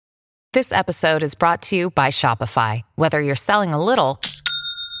This episode is brought to you by Shopify. Whether you're selling a little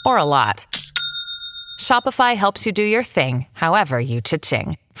or a lot, Shopify helps you do your thing, however you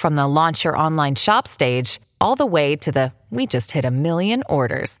cha-ching. From the launch your online shop stage, all the way to the we just hit 1 million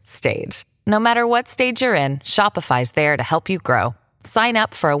orders stage. No matter what stage you're in, Shopify's there to help you grow. Sign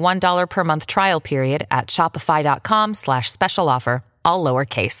up for a $1 per month trial period at shopify.com/special offer, all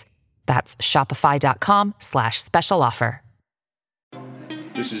lowercase. That's shopify.com/special offer.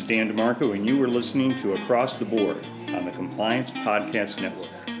 This is Dan DeMarco, and you are listening to Across the Board on the Compliance Podcast Network.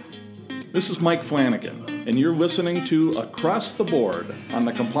 This is Mike Flanagan, and you're listening to Across the Board on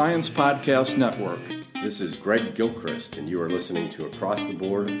the Compliance Podcast Network. This is Greg Gilchrist, and you are listening to Across the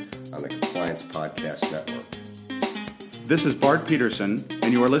Board on the Compliance Podcast Network. This is Bart Peterson,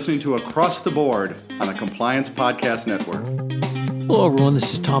 and you are listening to Across the Board on the Compliance Podcast Network. Hello, everyone.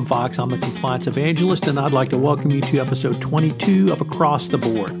 This is Tom Fox. I'm a compliance evangelist, and I'd like to welcome you to episode 22 of Across the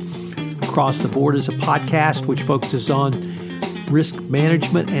Board. Across the Board is a podcast which focuses on risk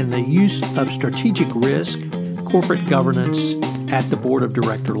management and the use of strategic risk, corporate governance at the board of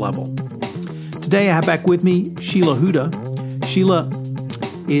director level. Today, I have back with me Sheila Hooda. Sheila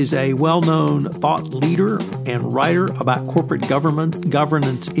is a well-known thought leader and writer about corporate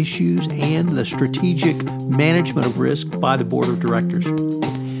governance issues and the strategic management of risk by the board of directors.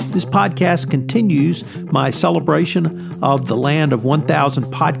 This podcast continues my celebration of the Land of 1,000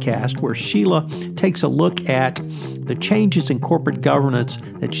 podcast, where Sheila takes a look at the changes in corporate governance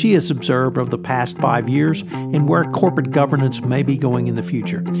that she has observed over the past 5 years and where corporate governance may be going in the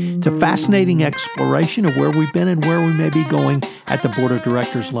future. It's a fascinating exploration of where we've been and where we may be going at the board of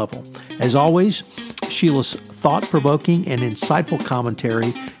directors level. As always, Sheila's thought-provoking and insightful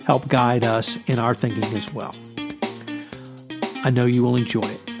commentary help guide us in our thinking as well. I know you will enjoy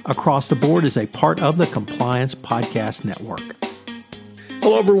it. Across the Board is a part of the Compliance Podcast Network.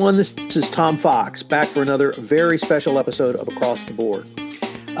 Hello, everyone. This is Tom Fox, back for another very special episode of Across the Board.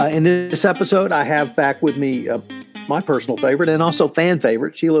 In this episode, I have back with me my personal favorite and also fan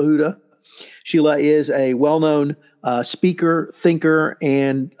favorite, Sheila Hooda. Sheila is a well-known speaker, thinker,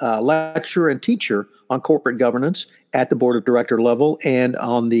 and lecturer and teacher on corporate governance at the board of director level and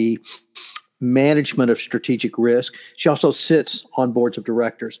on the management of strategic risk. She also sits on boards of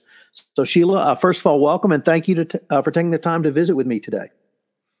directors. So Sheila, first of all, welcome and thank you for taking the time to visit with me today.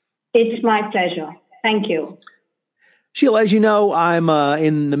 It's my pleasure. Thank you. Sheila, as you know, I'm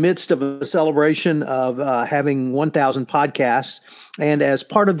in the midst of a celebration of having 1,000 podcasts. And as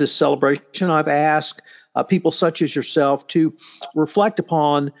part of this celebration, I've asked people such as yourself to reflect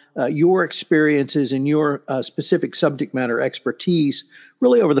upon your experiences and your specific subject matter expertise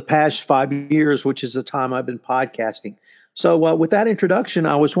really over the past 5 years, which is the time I've been podcasting. So with that introduction,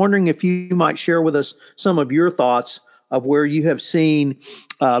 I was wondering if you might share with us some of your thoughts of where you have seen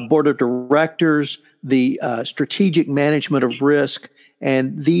board of directors, the strategic management of risk,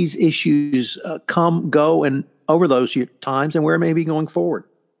 and these issues come, go, and over those times, and where it may be going forward.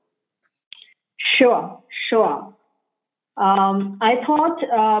 Sure. I thought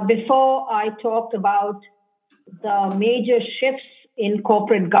before I talked about the major shifts in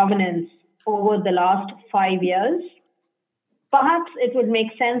corporate governance over the last 5 years, perhaps it would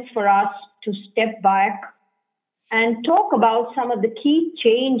make sense for us to step back and talk about some of the key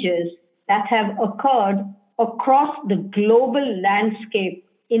changes that have occurred across the global landscape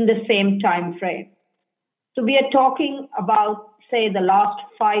in the same time frame. So we are talking about, say, the last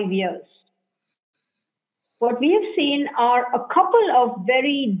 5 years. What we have seen are a couple of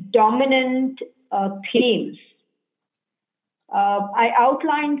very dominant themes. I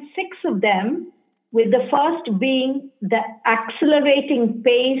outlined 6 of them, with the first being the accelerating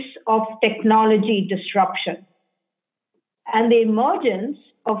pace of technology disruption and the emergence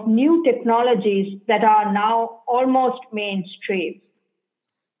of new technologies that are now almost mainstream.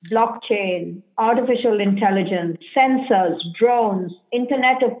 Blockchain, artificial intelligence, sensors, drones,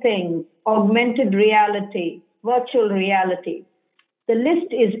 Internet of Things, augmented reality, virtual reality. The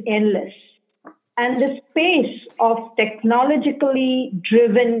list is endless. And the space of technologically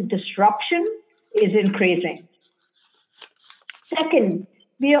driven disruption is increasing. Second,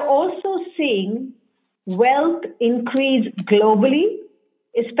 we are also seeing wealth increase globally,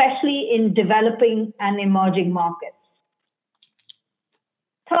 especially in developing and emerging markets.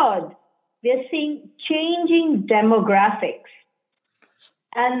 Third, we are seeing changing demographics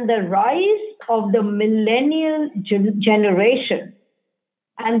and the rise of the millennial generation.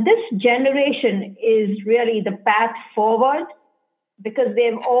 And this generation is really the path forward because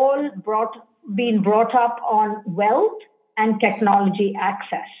they've all been brought up on wealth and technology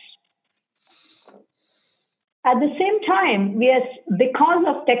access. At the same time, because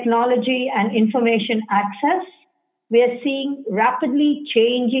of technology and information access, we are seeing rapidly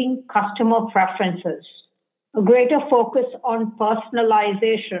changing customer preferences, a greater focus on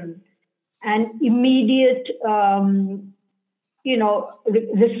personalization and immediate,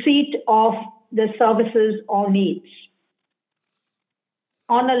 receipt of the services or needs.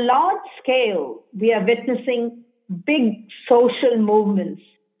 On a large scale, we are witnessing big social movements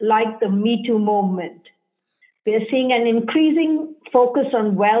like the Me Too movement. We are seeing an increasing focus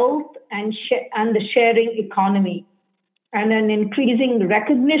on wealth and the sharing economy, and an increasing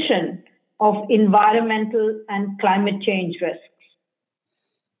recognition of environmental and climate change risks.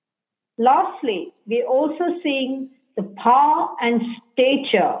 Lastly, we're also seeing the power and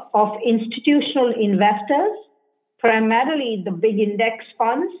stature of institutional investors, primarily the big index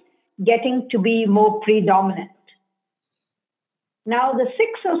funds, getting to be more predominant. Now, the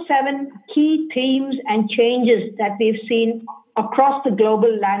 6 or 7 key themes and changes that we've seen across the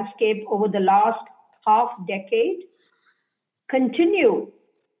global landscape over the last half decade continue,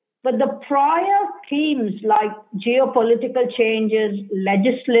 but the prior themes like geopolitical changes,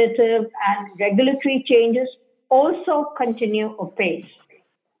 legislative and regulatory changes also continue apace.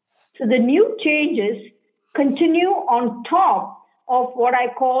 So the new changes continue on top of what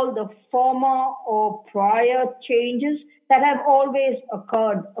I call the former or prior changes that have always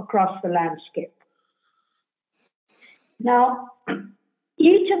occurred across the landscape. Now,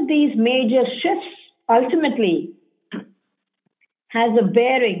 each of these major shifts ultimately has a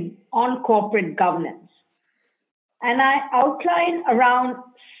bearing on corporate governance. And I outline around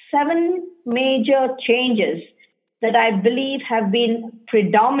 7 major changes that I believe have been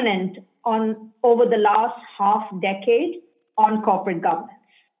predominant over the last half decade on corporate governance.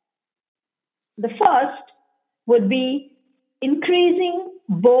 The first would be increasing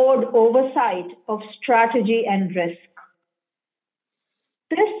board oversight of strategy and risk.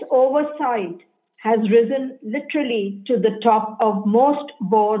 This oversight has risen literally to the top of most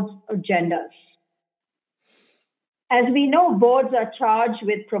boards' agendas. As we know, boards are charged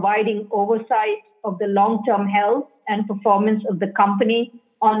with providing oversight of the long-term health and performance of the company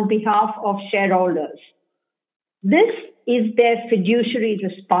on behalf of shareholders. This is their fiduciary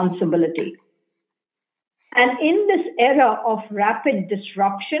responsibility. And in this era of rapid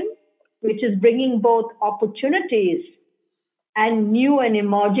disruption, which is bringing both opportunities and new and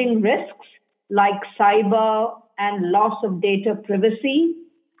emerging risks like cyber and loss of data privacy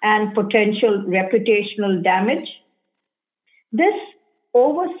and potential reputational damage, this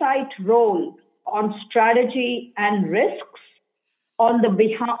oversight role on strategy and risks on the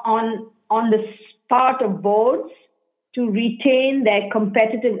part of boards to retain their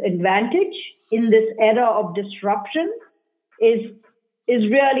competitive advantage in this era of disruption is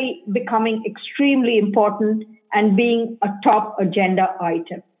really becoming extremely important and being a top agenda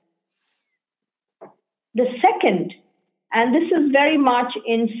item. The second, and this is very much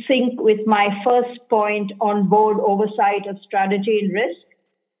in sync with my first point on board oversight of strategy and risk,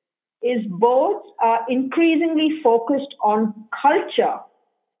 is boards are increasingly focused on culture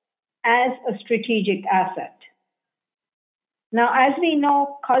as a strategic asset. Now, as we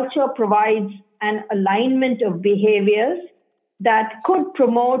know, culture provides an alignment of behaviors that could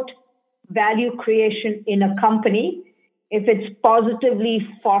promote value creation in a company if it's positively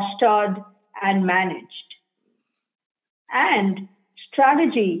fostered and managed. And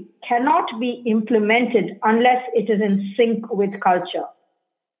strategy cannot be implemented unless it is in sync with culture.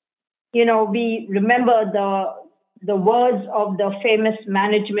 You know, we remember the words of the famous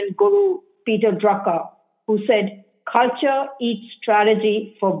management guru, Peter Drucker, who said, "Culture eats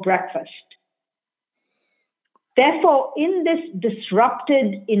strategy for breakfast." Therefore, in this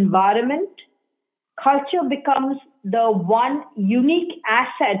disrupted environment, culture becomes the one unique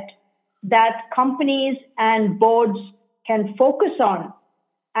asset that companies and boards can focus on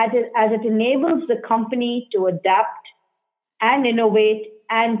as it enables the company to adapt and innovate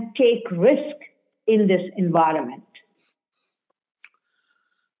and take risk in this environment.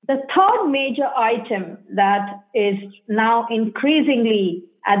 The third major item that is now increasingly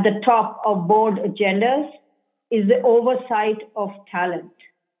at the top of board agendas is the oversight of talent.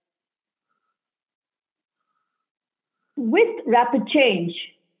 With rapid change,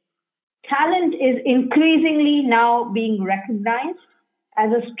 talent is increasingly now being recognized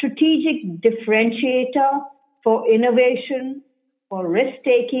as a strategic differentiator for innovation, for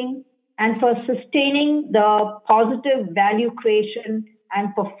risk-taking, and for sustaining the positive value creation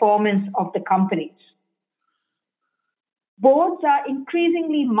and performance of the companies. Boards are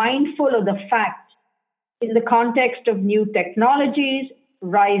increasingly mindful of the fact, in the context of new technologies,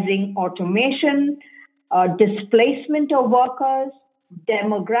 rising automation, displacement of workers,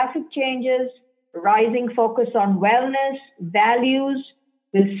 demographic changes, rising focus on wellness, values,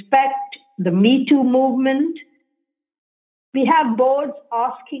 respect, the Me Too movement. We have boards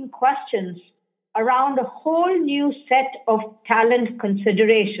asking questions around a whole new set of talent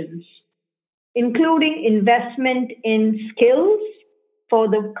considerations, including investment in skills for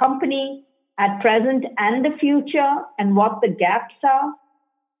the company at present and the future, and what the gaps are.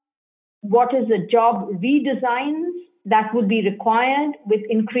 What is the job redesigns that would be required with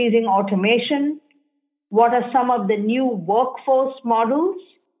increasing automation? What are some of the new workforce models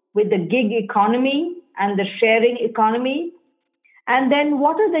with the gig economy and the sharing economy? And then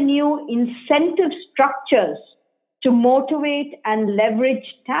what are the new incentive structures to motivate and leverage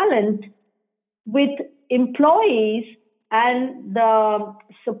talent with employees and the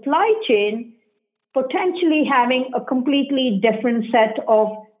supply chain potentially having a completely different set of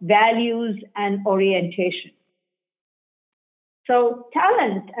values and orientation? So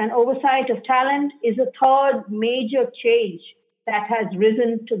talent and oversight of talent is a third major change that has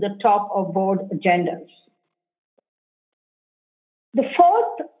risen to the top of board agendas. The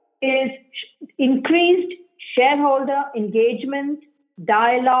fourth is increased shareholder engagement,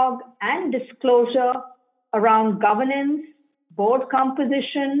 dialogue, and disclosure around governance, board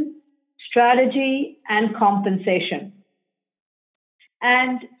composition, strategy, and compensation.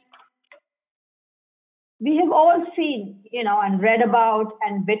 And we have all seen, and read about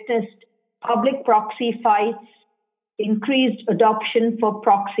and witnessed public proxy fights, increased adoption for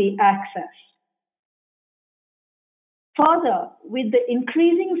proxy access. Further, with the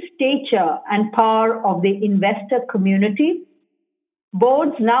increasing stature and power of the investor community,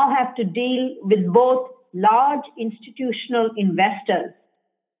 boards now have to deal with both large institutional investors,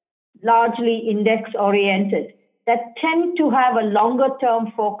 largely index-oriented, that tend to have a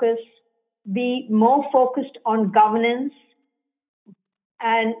longer-term focus, be more focused on governance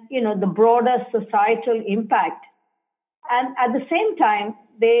and, the broader societal impact. And at the same time,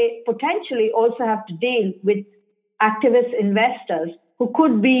 they potentially also have to deal with activist investors who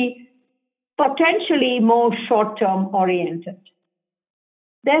could be potentially more short-term oriented.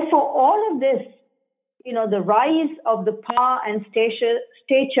 Therefore, all of this, the rise of the power and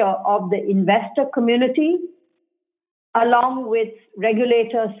stature of the investor community, along with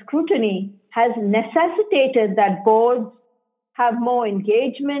regulator scrutiny, has necessitated that boards have more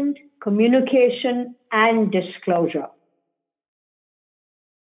engagement, communication, and disclosure.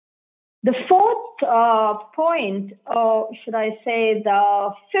 The fourth point, or should I say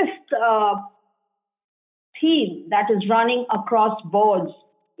the fifth theme that is running across boards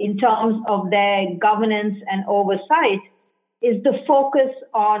in terms of their governance and oversight, is the focus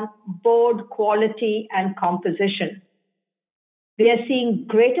on board quality and composition. We are seeing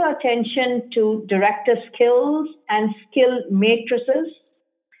greater attention to director skills and skill matrices,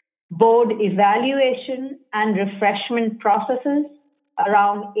 board evaluation and refreshment processes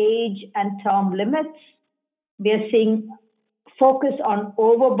around age and term limits. We are seeing focus on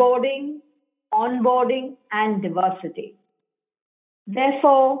overboarding, onboarding, and diversity.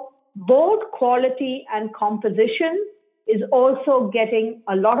 Therefore, board quality and composition is also getting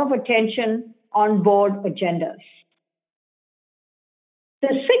a lot of attention on board agendas. The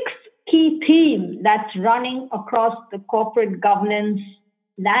sixth key theme that's running across the corporate governance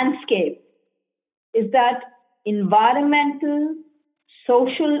landscape is that environmental,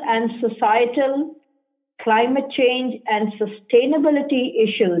 social and societal, climate change and sustainability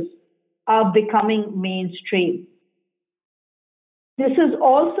issues are becoming mainstream. This is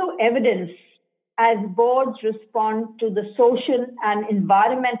also evidenced as boards respond to the social and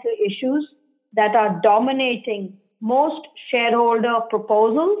environmental issues that are dominating most shareholder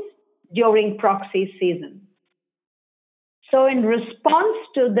proposals during proxy season. So in response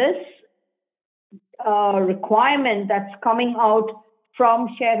to this requirement that's coming out from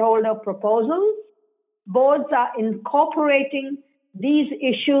shareholder proposals, boards are incorporating these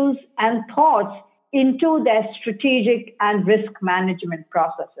issues and thoughts into their strategic and risk management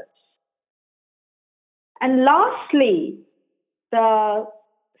processes. And lastly, the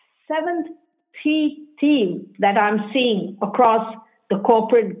seventh key theme that I'm seeing across the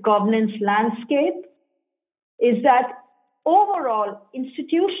corporate governance landscape is that overall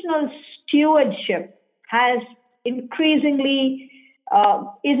institutional stewardship is increasingly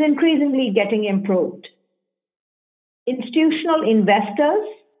getting improved. Institutional investors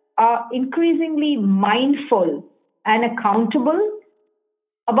are increasingly mindful and accountable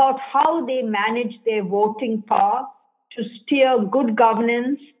about how they manage their voting power to steer good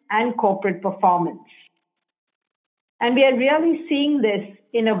governance and corporate performance. And we are really seeing this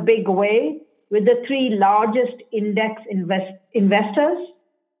in a big way with the three largest index investors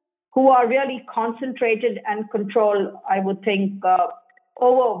who are really concentrated and control, I would think, well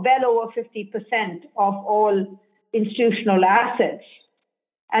over 50% of all institutional assets.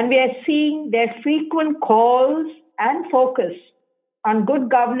 And we are seeing their frequent calls and focus on good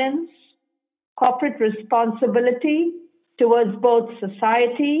governance, corporate responsibility towards both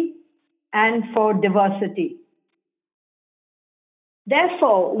society and for diversity.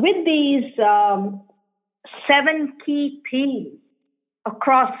 Therefore, with these 7 key themes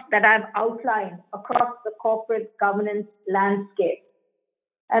that I've outlined across the corporate governance landscape,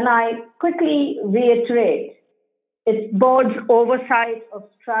 and I quickly reiterate, it's board's oversight of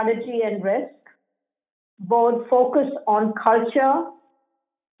strategy and risk, board focus on culture,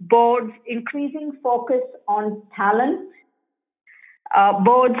 board's increasing focus on talent,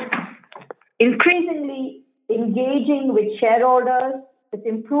 boards increasingly engaging with shareholders with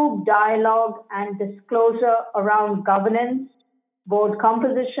improved dialogue and disclosure around governance, board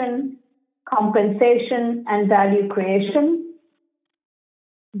composition, compensation, and value creation.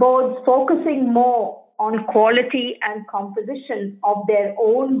 Boards focusing more on quality and composition of their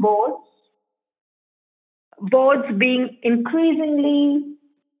own boards. Boards being increasingly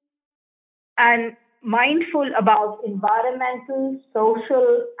and mindful about environmental,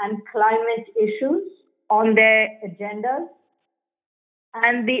 social, and climate issues on their agendas,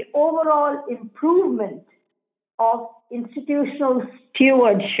 and the overall improvement of institutional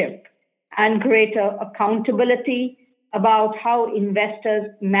stewardship and greater accountability about how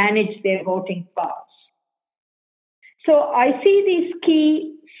investors manage their voting powers. So I see these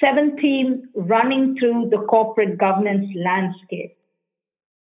key 7 themes running through the corporate governance landscape.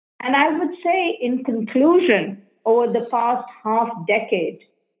 And I would say in conclusion, over the past half decade,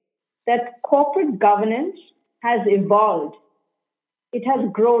 that corporate governance has evolved. It has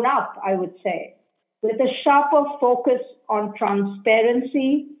grown up, I would say, with a sharper focus on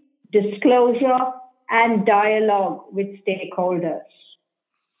transparency, disclosure, and dialogue with stakeholders.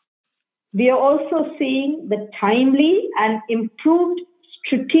 We are also seeing the timely and improved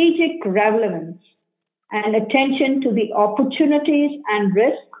strategic relevance and attention to the opportunities and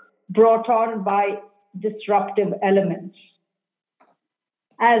risks brought on by disruptive elements.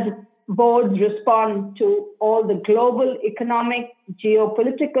 As boards respond to all the global economic,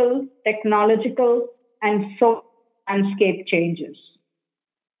 geopolitical, technological, and social landscape changes.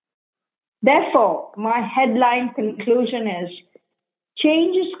 Therefore, my headline conclusion is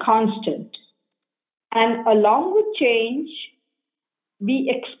change is constant, and along with change, we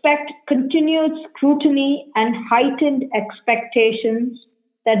expect continued scrutiny and heightened expectations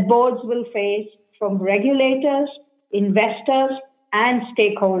that boards will face from regulators, investors, and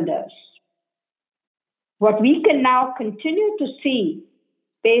stakeholders. What we can now continue to see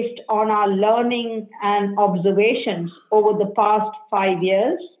based on our learning and observations over the past 5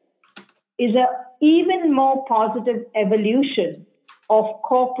 years is an even more positive evolution of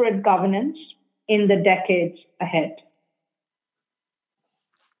corporate governance in the decades ahead.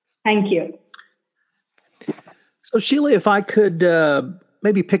 Thank you. So, Sheila, if I could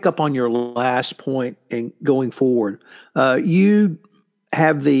maybe pick up on your last point and going forward, you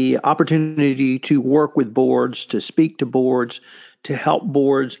have the opportunity to work with boards, to speak to boards, to help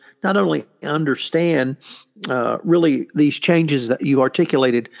boards not only understand really these changes that you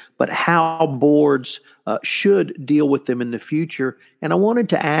articulated, but how boards should deal with them in the future. And I wanted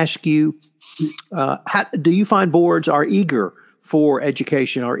to ask you, do you find boards are eager for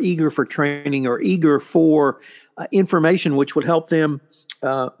education, are eager for training, or eager for information which would help them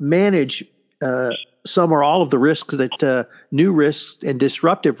manage some or all of the risks that new risks and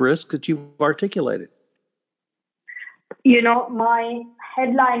disruptive risks that you've articulated? You know, my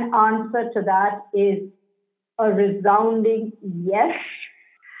headline answer to that is a resounding yes.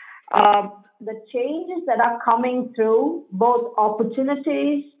 The changes that are coming through, both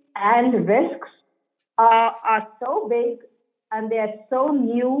opportunities and risks, are so big and they are so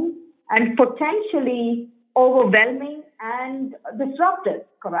new and potentially overwhelming and disruptive,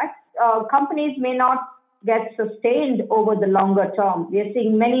 correct? Companies may not get sustained over the longer term. We are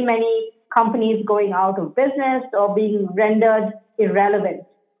seeing many, many companies going out of business or being rendered irrelevant.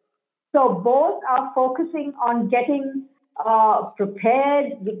 So both are focusing on getting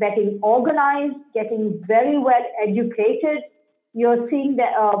prepared, getting organized, getting very well educated. You're seeing the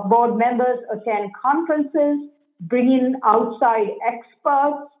board members attend conferences, bring in outside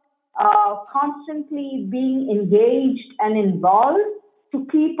experts, constantly being engaged and involved to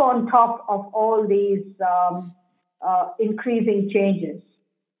keep on top of all these increasing changes.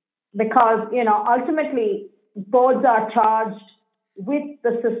 Because, you know, ultimately, boards are charged with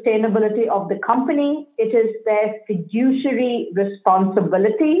the sustainability of the company. It is their fiduciary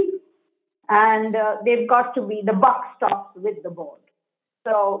responsibility, and they've got to be, the buck stops with the board.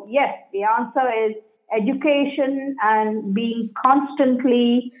 So yes, the answer is education and being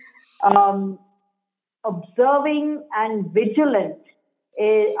constantly observing and vigilant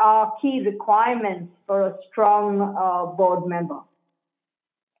are key requirements for a strong board member.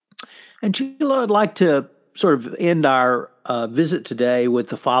 And Sheila, I'd like to sort of end our visit today with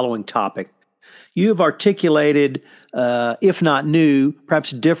the following topic. You have articulated, if not new,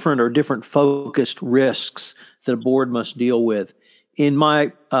 perhaps different focused risks that a board must deal with. In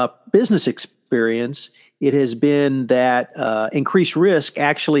my business experience, it has been that increased risk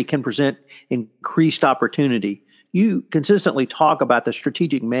actually can present increased opportunity. You consistently talk about the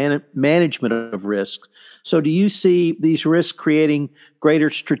strategic management of risks. So do you see these risks creating greater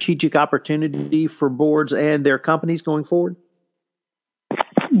strategic opportunity for boards and their companies going forward?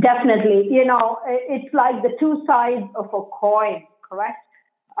 Definitely. It's like the two sides of a coin, correct?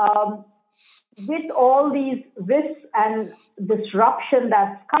 With all these risks and disruption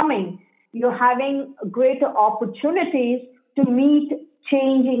that's coming, you're having greater opportunities to meet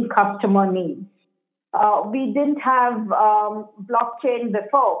changing customer needs. We didn't have blockchain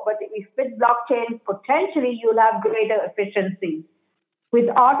before, but if with blockchain, potentially you'll have greater efficiency. With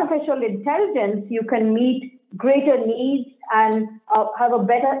artificial intelligence, you can meet greater needs and have a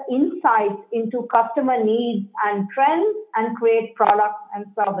better insight into customer needs and trends and create products and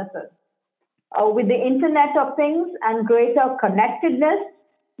services. With the Internet of Things and greater connectedness,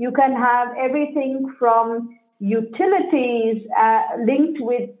 you can have everything from utilities linked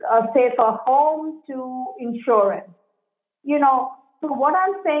with a safer home to insurance. So what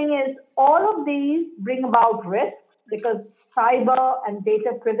I'm saying is all of these bring about risks because cyber and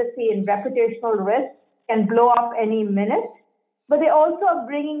data privacy and reputational risks can blow up any minute, but they also are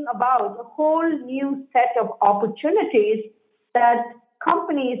bringing about a whole new set of opportunities that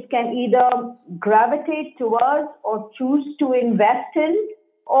companies can either gravitate towards or choose to invest in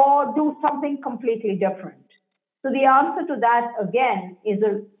or do something completely different. So the answer to that, again, is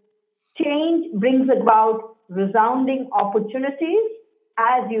a change brings about resounding opportunities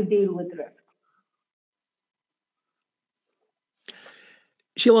as you deal with risk.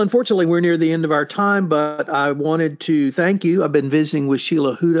 Sheila, unfortunately, we're near the end of our time, but I wanted to thank you. I've been visiting with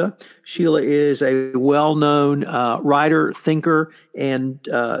Sheila Hooda. Sheila is a well-known writer, thinker, and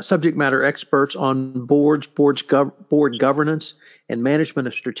subject matter experts on board governance and management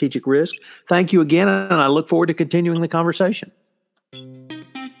of strategic risk. Thank you again, and I look forward to continuing the conversation.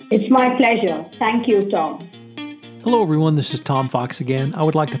 It's my pleasure. Thank you, Tom. Hello, everyone. This is Tom Fox again. I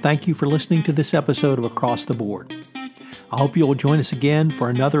would like to thank you for listening to this episode of Across the Board. I hope you will join us again for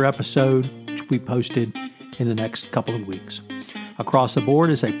another episode, which we posted in the next couple of weeks. Across the Board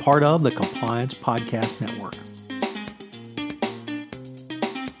is a part of the Compliance Podcast Network.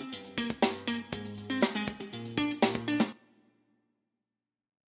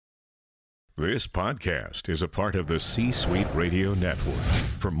 This podcast is a part of the C-Suite Radio Network.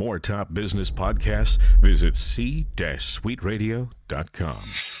 For more top business podcasts, visit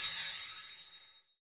c-suiteradio.com.